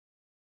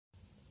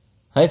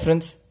Hi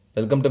friends,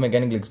 welcome to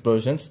Mechanical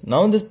Explorations.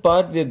 Now in this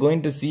part we are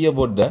going to see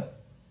about the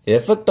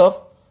effect of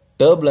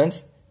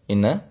turbulence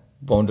in a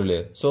boundary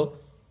layer. So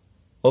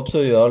hope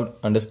so you all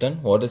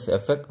understand what is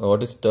effect,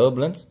 what is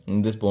turbulence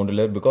in this boundary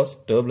layer, because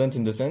turbulence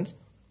in the sense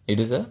it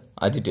is a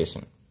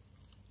agitation.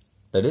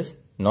 That is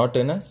not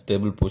in a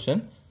stable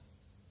position.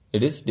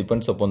 It is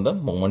depends upon the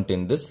moment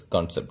in this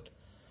concept.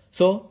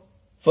 So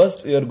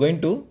first we are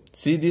going to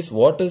see this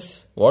what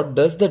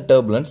does the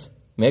turbulence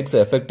makes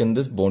an effect in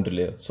this boundary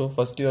layer. So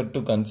first you have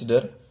to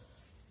consider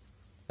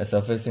a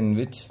surface in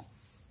which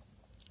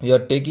we are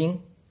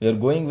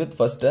going with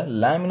first a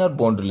laminar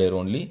boundary layer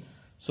only.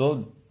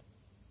 So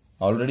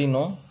already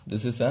know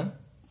this is a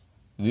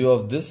view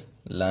of this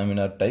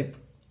laminar type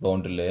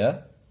boundary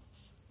layer,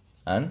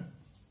 and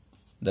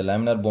the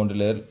laminar boundary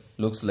layer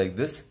looks like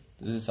this.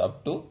 This is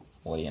up to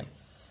yn.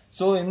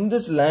 So in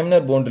this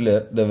laminar boundary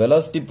layer the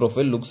velocity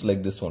profile looks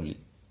like this only,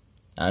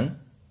 and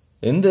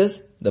in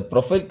this the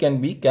profile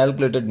can be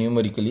calculated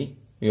numerically.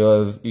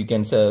 You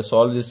can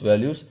solve these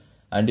values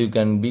and you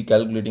can be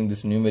calculating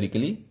this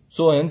numerically.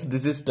 So hence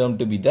this is termed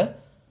to be the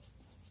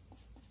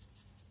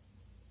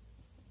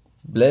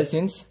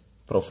blasins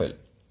profile.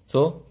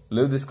 So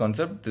leave this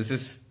concept. This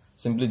is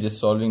simply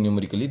just solving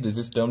numerically. This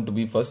is termed to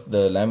be first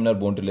the laminar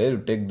boundary layer. You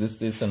take this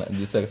as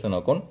an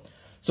account.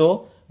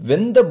 So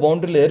when the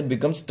boundary layer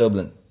becomes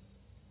turbulent,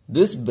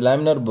 this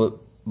laminar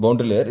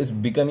boundary layer is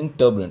becoming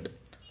turbulent.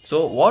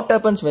 So what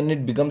happens when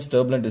it becomes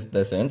turbulent is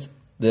the sense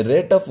the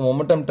rate of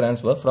momentum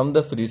transfer from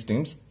the free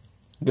streams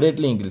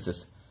greatly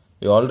increases.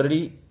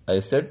 I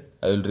said,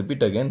 I will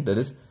repeat again, that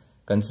is,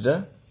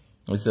 consider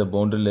this is a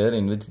boundary layer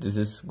in which this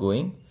is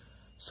going.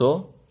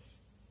 So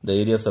the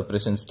area of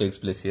separations takes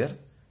place here.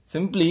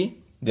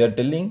 Simply they are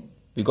telling,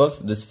 because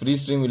this free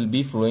stream will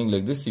be flowing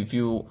like this. If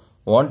you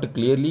want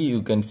clearly,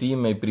 you can see in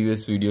my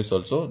previous videos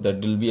also,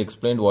 that will be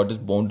explained what is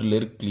boundary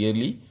layer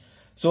clearly.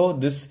 So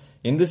this,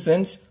 in this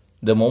sense,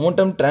 the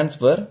momentum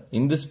transfer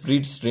in this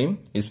free stream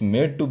is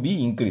made to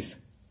be increase.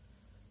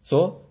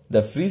 So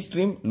the free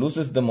stream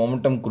loses the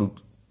momentum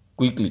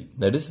quickly.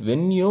 That is,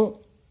 when you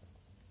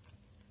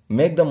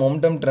make the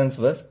momentum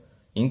transfers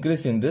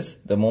increase in this,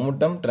 the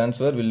momentum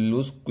transfer will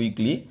lose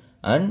quickly,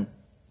 and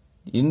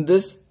in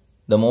this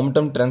the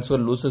momentum transfer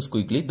loses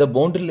quickly. The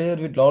boundary layer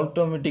will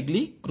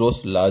automatically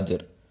grows larger.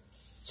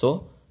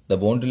 So the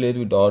boundary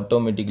layer will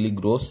automatically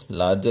grows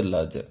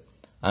larger,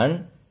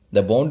 and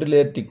the boundary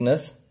layer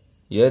thickness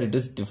here it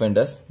is defined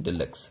as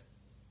del x.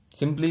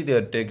 Simply they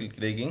are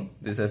taking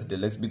this as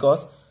del x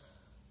because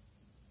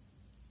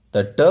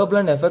the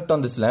turbulent effect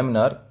on this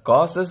laminar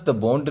causes the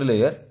boundary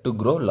layer to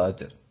grow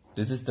larger.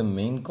 This is the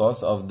main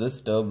cause of this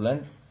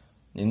turbulent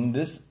in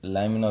this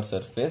laminar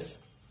surface,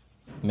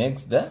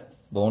 makes the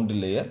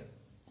boundary layer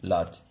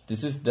large.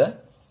 This is the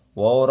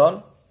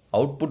overall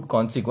output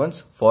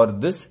consequence for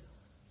this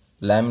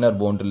laminar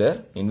boundary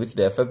layer, in which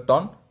the effect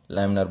on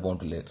laminar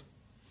boundary layer.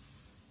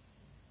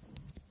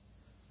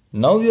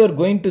 Now we are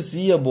going to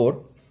see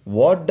about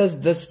what does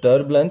this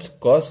turbulence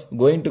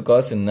going to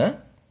cause in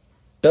a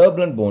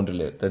turbulent boundary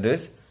layer. That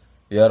is,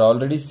 we are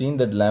already seen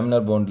that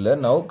laminar boundary layer.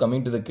 Now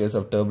coming to the case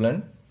of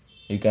turbulent,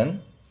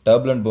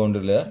 turbulent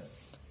boundary layer.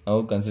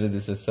 Now consider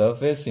this a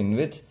surface in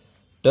which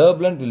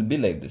turbulent will be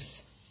like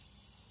this.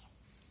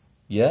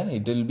 Here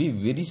it will be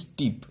very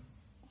steep.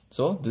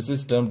 So this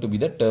is termed to be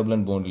the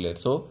turbulent boundary layer.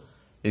 So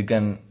you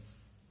can,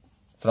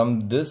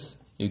 from this,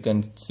 you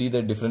can see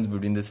the difference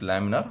between this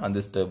laminar and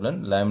this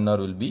turbulent. Laminar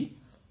will be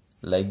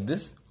like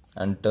this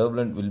and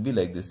turbulent will be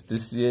like this.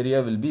 This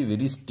area will be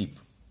very steep.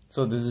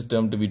 So this is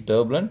termed to be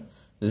turbulent.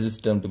 This is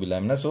termed to be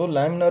laminar. So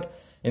laminar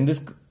in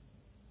this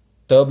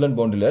turbulent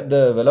boundary layer,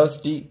 the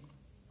velocity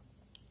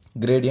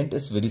gradient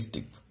is very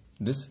steep.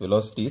 This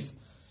velocity is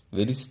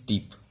very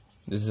steep.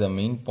 This is a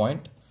main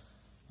point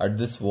at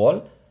this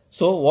wall.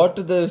 So what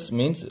this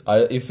means,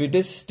 if it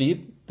is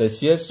steep, the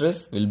shear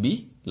stress will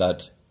be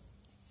large.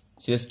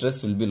 Shear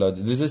stress will be large.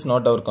 This is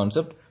not our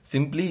concept.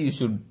 Simply you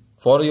should,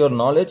 for your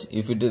knowledge,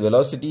 if it is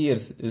velocity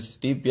is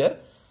steep here,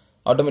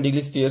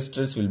 automatically shear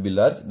stress will be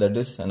large. That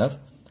is enough.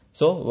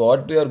 So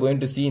what we are going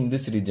to see in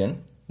this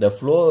region, the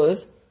flow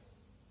is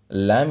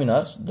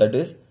laminar, that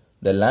is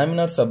the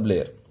laminar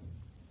sublayer.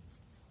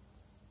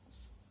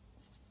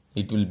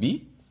 It will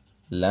be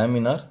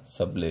laminar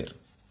sublayer.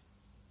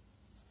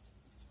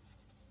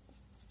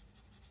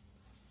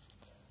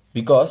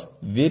 Because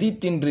very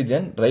thin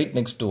region right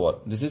next to wall.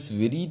 This is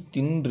very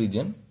thin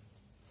region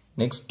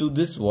next to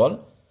this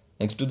wall.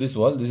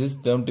 This is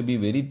termed to be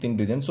very thin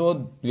region.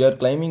 So we are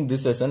claiming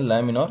this as a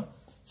laminar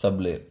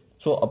sublayer.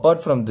 So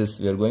apart from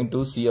this, we are going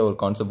to see our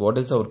concept. What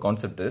is our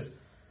concept is,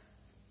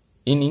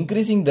 in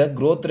increasing the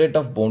growth rate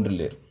of boundary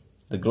layer,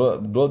 the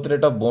growth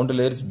rate of boundary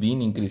layer is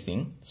been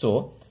increasing.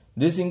 So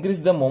this increase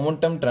the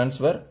momentum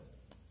transfer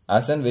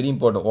as an very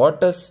important.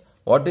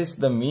 What is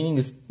the meaning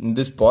is in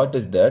this part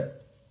is that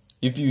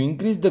if you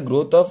increase the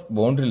growth of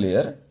boundary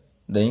layer,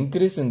 the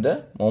increase in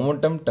the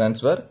momentum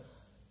transfer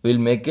will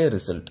make a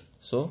result.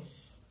 So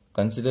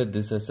consider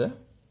this as a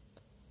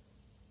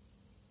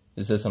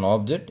This is an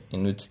object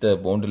in which the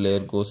boundary layer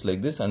goes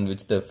like this and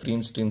which the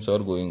free streams are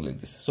going like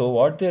this. So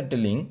what they are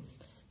telling,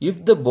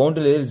 if the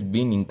boundary layer is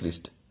being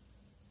increased,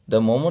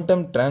 the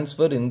momentum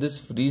transfer in this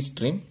free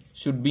stream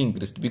should be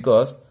increased,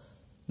 because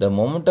the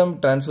momentum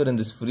transfer in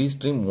this free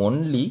stream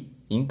only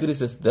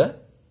increases the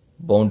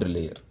boundary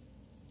layer.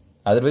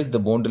 Otherwise the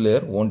boundary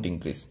layer won't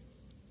increase.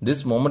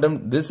 This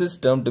momentum, this is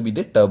termed to be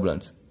the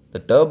turbulence. The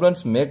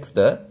turbulence makes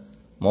the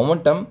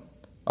momentum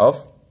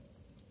of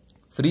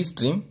free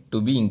stream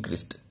to be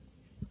increased.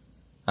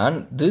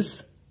 And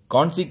this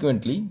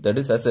consequently, that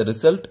is as a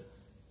result,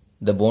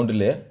 the boundary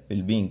layer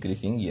will be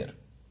increasing here.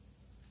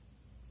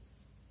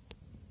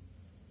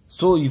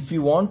 So if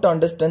you want to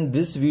understand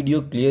this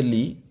video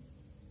clearly,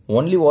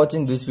 only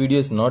watching this video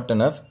is not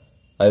enough.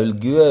 I will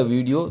give a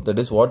video, that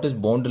is what is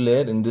boundary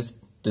layer, in this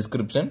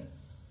description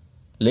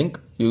link.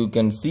 You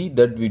can see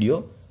that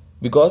video,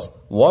 because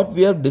what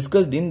we have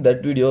discussed in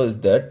that video is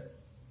that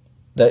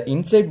the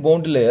inside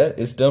boundary layer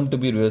is termed to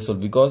be reversible,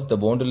 because the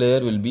boundary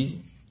layer will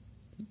be,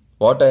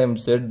 what I am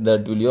said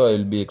that video I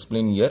will be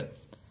explaining here.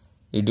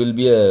 It will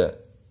be a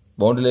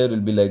boundary layer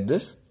will be like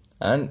this,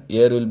 and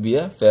here will be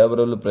a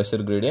favorable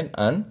pressure gradient,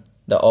 and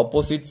the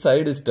opposite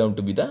side is termed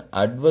to be the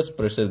adverse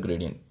pressure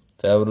gradient.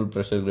 Favorable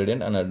pressure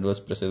gradient and adverse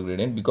pressure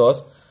gradient.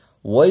 Because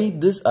why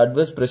this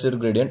adverse pressure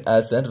gradient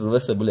has a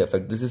reversible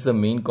effect? This is the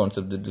main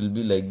concept. It will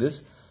be like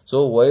this.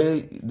 So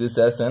why this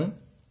has an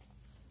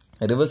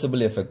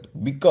reversible effect?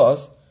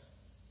 Because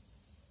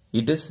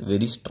it is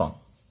very strong.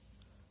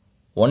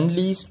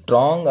 Only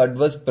strong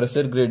adverse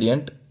pressure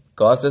gradient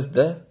causes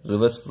the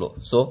reverse flow.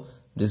 So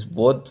this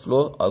both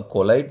flow are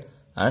collide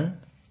and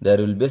there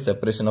will be a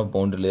separation of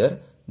boundary layer.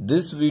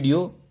 This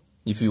video,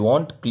 if you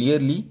want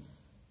clearly,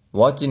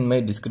 watch in my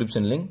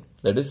description link,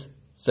 that is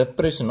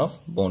separation of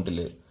boundary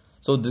layer.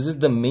 So this is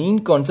the main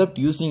concept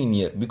using in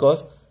here,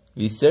 because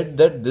we said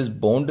that this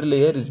boundary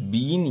layer is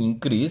being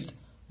increased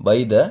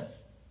by the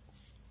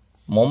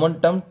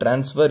momentum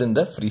transfer in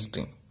the free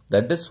stream.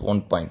 That is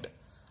one point.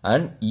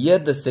 And here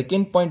the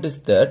second point is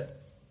that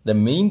the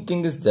main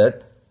thing is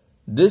that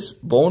this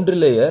boundary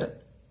layer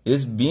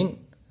is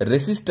being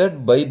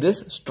resisted by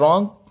this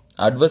strong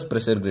adverse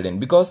pressure gradient,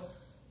 because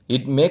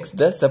it makes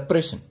the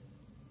separation.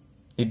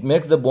 It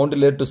makes the boundary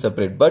layer to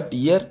separate. But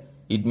here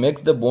it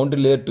makes the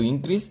boundary layer to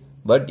increase,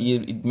 but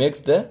here it makes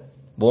the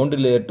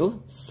boundary layer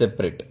to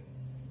separate.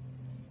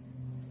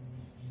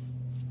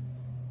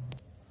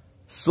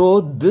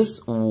 So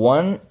this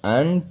 1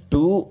 and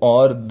 2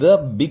 are the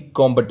big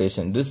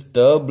competition. This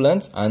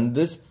turbulence and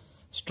this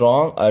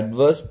strong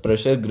adverse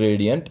pressure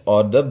gradient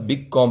are the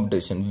big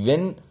competition.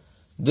 When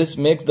this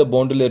makes the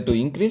boundary layer to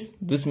increase,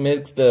 this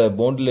makes the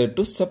boundary layer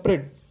to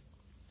separate.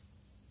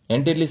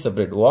 Entirely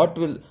separate.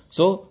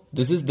 So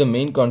this is the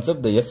main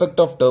concept, the effect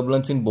of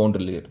turbulence in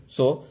boundary layer.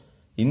 So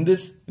in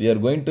this we are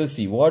going to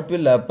see what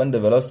will happen, the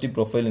velocity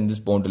profile in this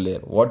boundary layer.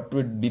 What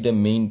would be the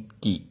main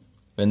key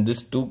when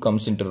this 2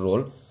 comes into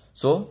role.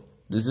 So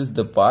this is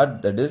the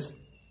part, that is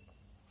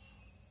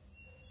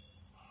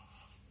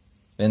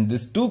when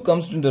this 2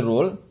 comes into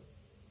role,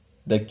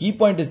 the key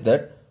point is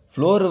that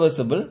flow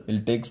reversible will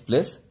take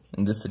place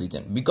in this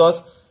region,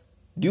 because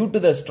due to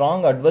the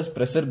strong adverse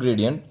pressure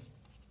gradient,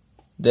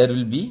 there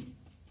will be,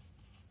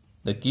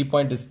 the key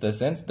point is the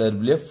sense, there will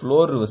be a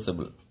flow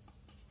reversible.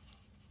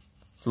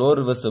 Flow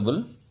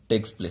reversible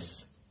takes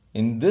place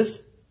in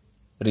this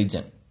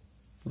region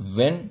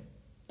when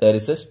there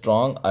is a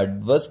strong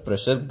adverse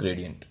pressure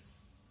gradient.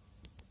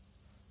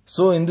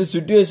 So in this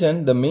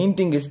situation, the main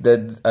thing is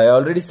that I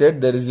already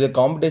said there is a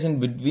competition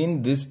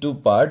between these two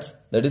parts,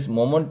 that is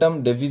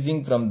momentum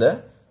diffusing from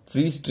the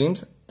free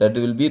streams, that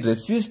will be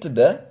resist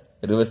the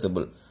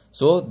reversible.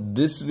 So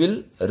this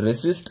will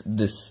resist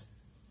this.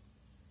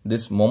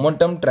 This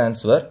momentum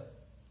transfer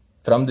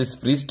from this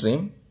free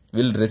stream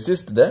will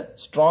resist the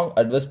strong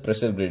adverse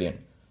pressure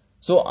gradient.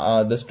 So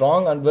the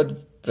strong adverse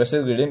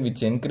pressure gradient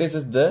which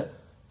increases the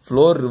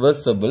flow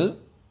reversible,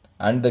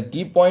 and the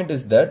key point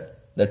is that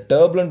the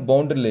turbulent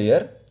boundary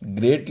layer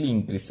greatly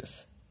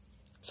increases.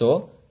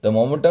 So the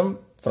momentum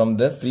from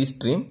the free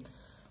stream,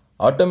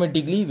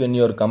 automatically when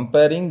you are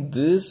comparing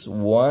this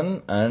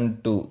 1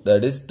 and 2,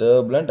 that is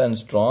turbulent and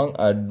strong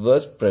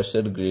adverse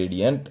pressure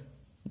gradient,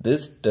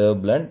 this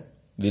turbulent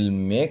will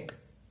make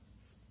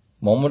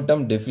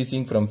momentum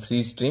diffusing from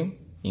free stream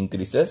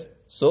increases.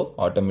 So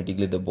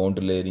automatically the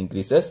boundary layer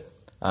increases,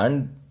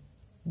 and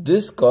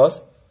this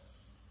cause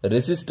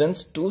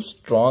resistance to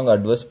strong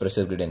adverse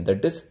pressure gradient,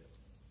 that is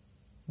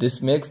this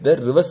makes the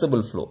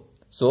reversible flow.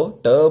 So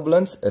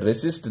turbulence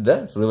resists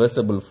the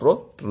reversible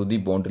flow through the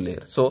boundary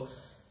layer. So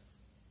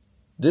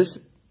this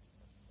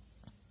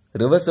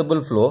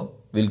reversible flow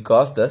will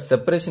cause the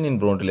separation in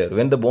boundary layer.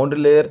 When the boundary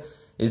layer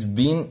is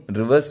being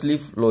reversely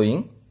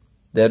flowing,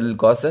 there will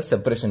cause a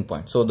separation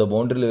point. So the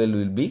boundary layer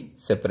will be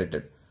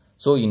separated.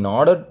 So in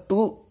order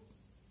to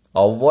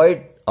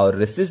avoid or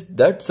resist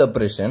that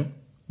separation,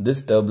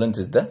 this turbulence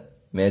is the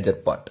major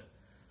part.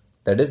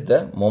 That is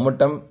the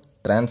momentum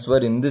transfer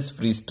in this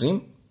free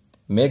stream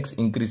makes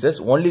increases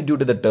only due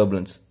to the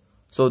turbulence.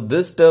 So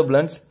this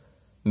turbulence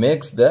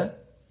makes the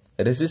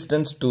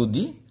resistance to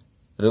the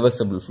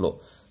reversible flow.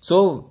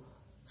 So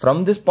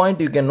from this point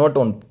you can note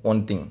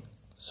one thing.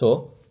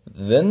 So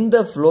when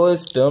the flow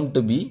is termed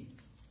to be,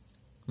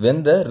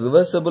 when the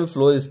reversible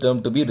flow is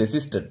termed to be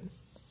resisted,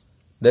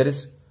 there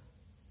is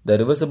the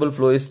reversible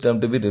flow is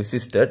termed to be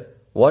resisted,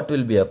 what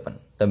will be happen?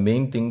 The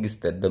main thing is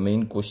that the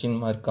main question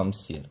mark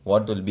comes here.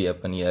 What will be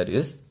happen here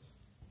is,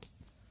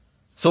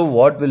 so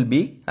what will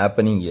be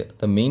happening here?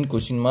 The main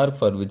question mark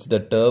for which the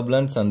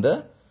turbulence and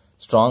the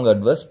strong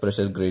adverse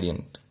pressure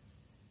gradient.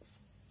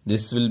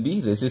 This will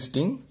be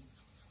resisting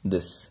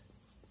this.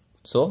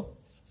 So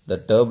the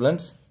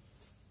turbulence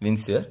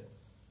means here,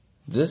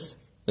 this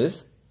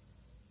is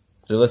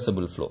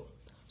reversible flow.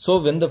 So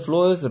when the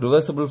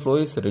reversible flow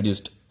is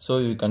reduced, so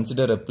you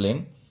consider a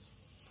plane,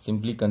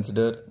 simply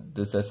consider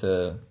this as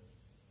a,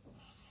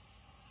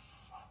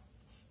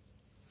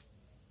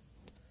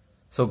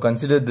 so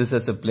consider this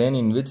as a plane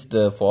in which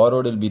the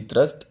forward will be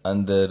thrust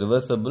and the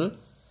reversible,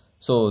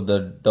 so the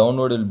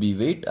downward will be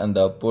weight and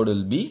the upward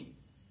will be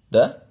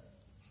the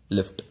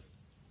lift.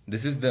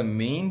 This is the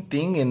main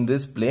thing in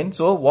this plane.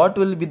 So what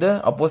will be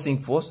the opposing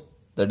force?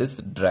 That is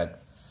drag.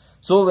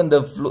 So when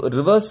the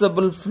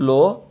reversible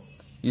flow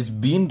is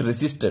being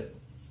resisted,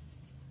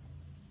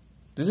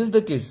 this is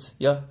the case.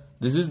 Yeah,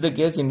 this is the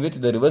case in which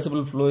the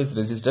reversible flow is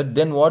resisted.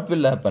 Then what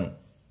will happen?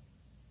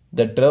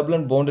 The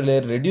turbulent boundary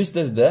layer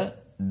reduces the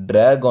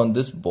drag on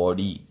this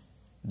body.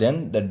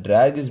 Then the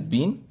drag is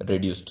being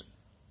reduced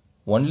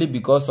only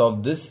because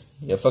of this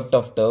effect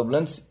of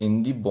turbulence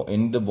in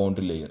the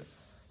boundary layer.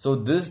 So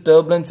this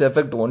turbulence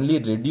effect only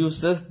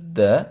reduces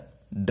the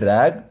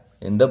drag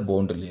in the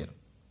boundary layer.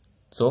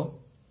 So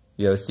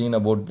we have seen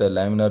about the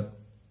laminar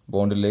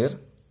boundary layer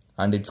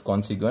and its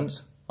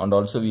consequence, and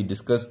also we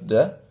discussed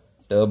the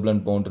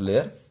turbulent boundary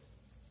layer,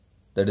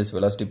 that is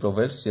velocity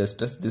profile, shear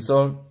stress. This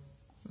all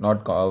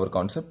not our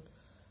concept.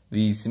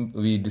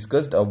 We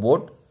discussed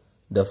about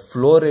the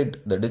flow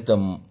rate, that is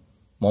the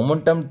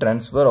momentum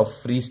transfer of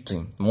free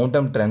stream.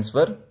 Momentum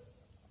transfer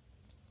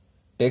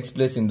takes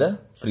place in the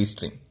free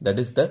stream, that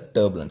is the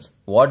turbulence.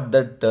 What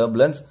the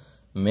turbulence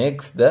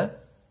makes the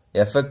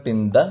effect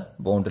in the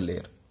boundary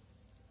layer?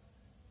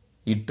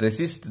 It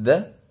resists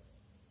the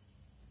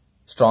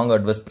strong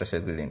adverse pressure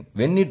gradient.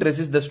 When it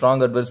resists the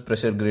strong adverse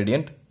pressure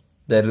gradient,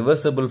 the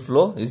reversible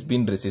flow is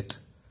being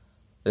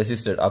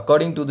resisted.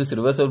 According to this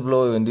reversible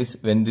flow,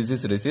 when this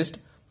is resist,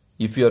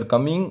 if you are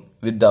coming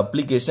with the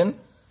application,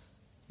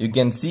 you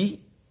can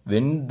see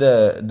when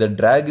the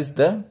drag is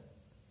the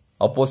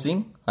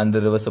opposing and the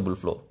reversible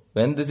flow.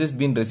 When this is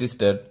being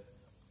resisted,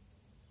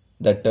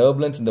 the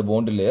turbulence in the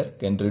boundary layer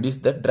can reduce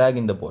the drag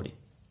in the body.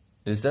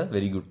 This is a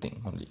very good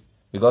thing only,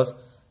 because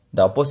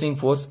the opposing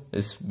force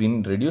is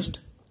being reduced,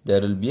 there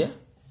will be a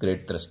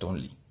great thrust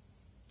only.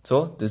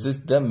 So this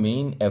is the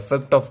main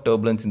effect of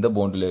turbulence in the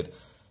boundary layer.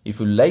 If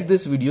you like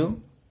this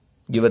video,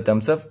 give a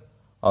thumbs up,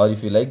 or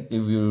if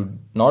you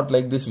not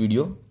like this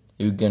video,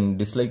 you can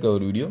dislike our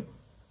video.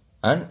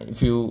 And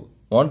if you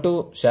want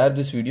to share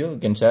this video, you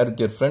can share with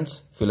your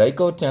friends. If you like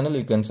our channel,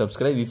 you can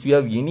subscribe. If you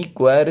have any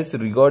queries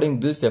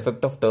regarding this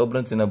effect of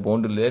turbulence in a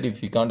boundary layer,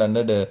 if you can't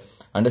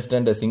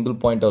understand a single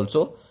point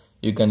also,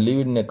 you can leave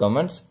it in the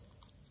comments.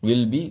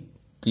 We'll be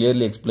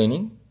clearly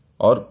explaining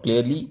or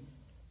clearly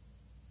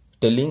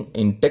telling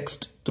in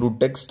text, through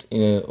text,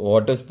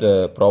 what is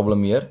the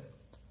problem here.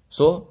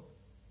 So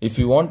if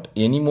you want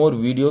any more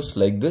videos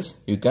like this,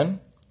 you can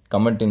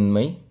comment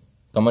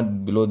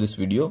below this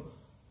video.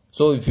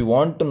 So if you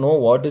want to know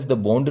what is the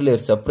boundary layer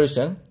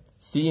suppression,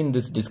 see in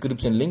this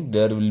description link,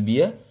 there will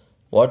be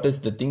what is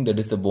the thing that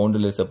is the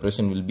boundary layer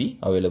suppression will be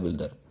available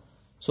there.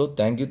 So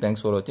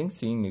thanks for watching.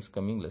 See you in next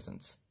coming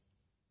lessons.